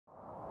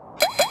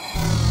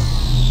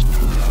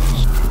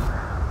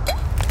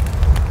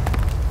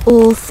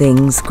all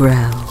things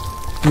grow,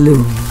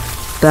 bloom,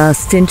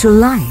 burst into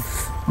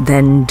life,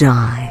 then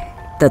die,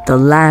 that the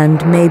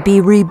land may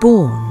be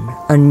reborn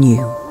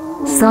anew.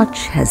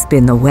 Such has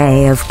been the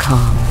way of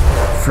Kaan,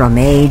 from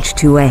age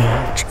to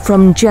age,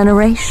 from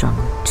generation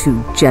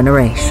to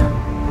generation.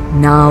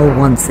 Now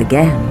once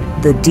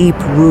again, the deep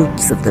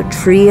roots of the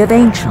Tree of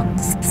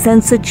Ancients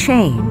sense a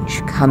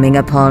change coming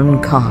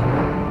upon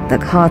Kaan. The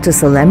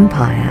Cartusal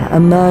Empire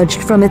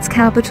emerged from its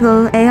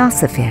capital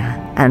Eosophia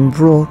and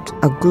brought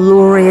a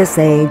glorious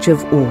age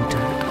of order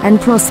and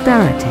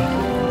prosperity.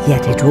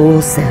 Yet it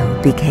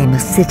also became a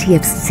city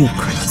of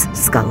secrets,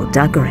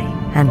 skullduggery,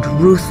 and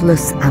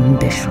ruthless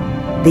ambition.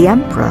 The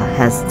Emperor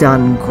has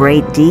done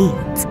great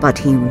deeds, but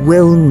he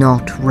will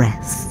not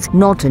rest,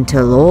 not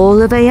until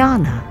all of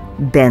Ayana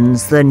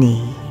bends the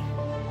knee.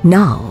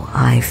 Now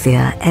I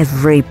fear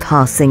every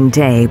passing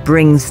day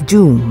brings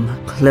doom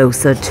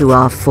closer to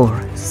our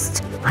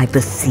forest. I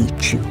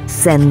beseech you,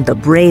 send the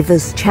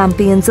bravest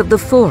champions of the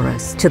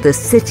forest to the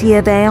city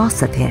of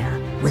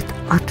Eosophia with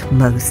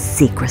utmost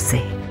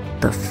secrecy.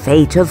 The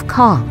fate of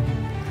Kaan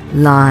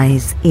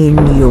lies in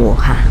your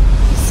hands.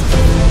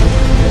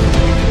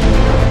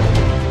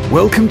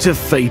 Welcome to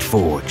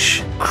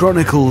Fateforge,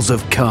 Chronicles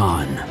of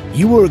Kaan.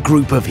 You are a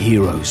group of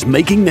heroes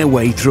making their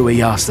way through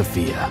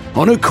Eosophia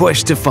on a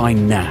quest to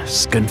find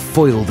Nask and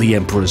foil the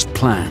Emperor's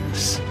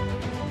plans.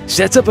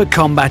 Set up a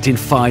combat in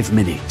 5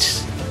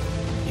 minutes.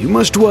 You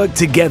must work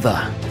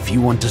together if you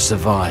want to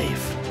survive.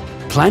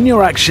 Plan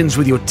your actions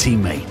with your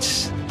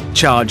teammates.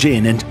 Charge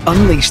in and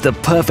unleash the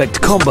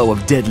perfect combo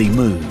of deadly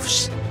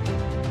moves.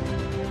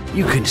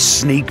 You can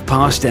sneak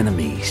past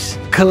enemies,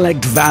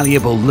 collect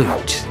valuable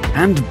loot,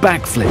 and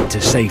backflip to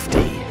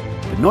safety.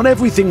 But not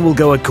everything will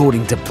go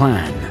according to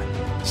plan.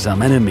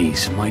 Some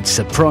enemies might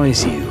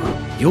surprise you.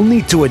 You'll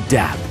need to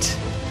adapt.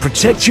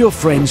 Protect your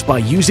friends by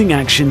using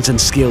actions and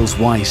skills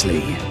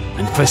wisely,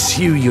 and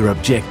pursue your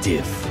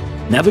objective.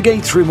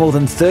 Navigate through more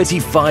than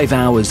 35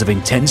 hours of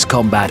intense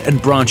combat and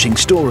branching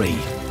story,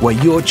 where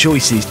your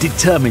choices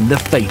determine the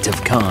fate of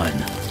Kaan.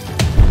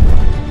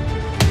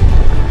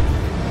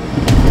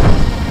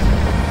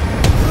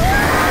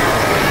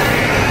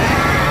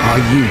 Are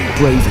you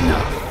brave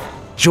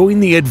enough? Join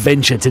the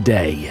adventure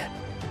today.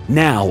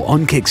 Now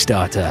on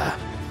Kickstarter.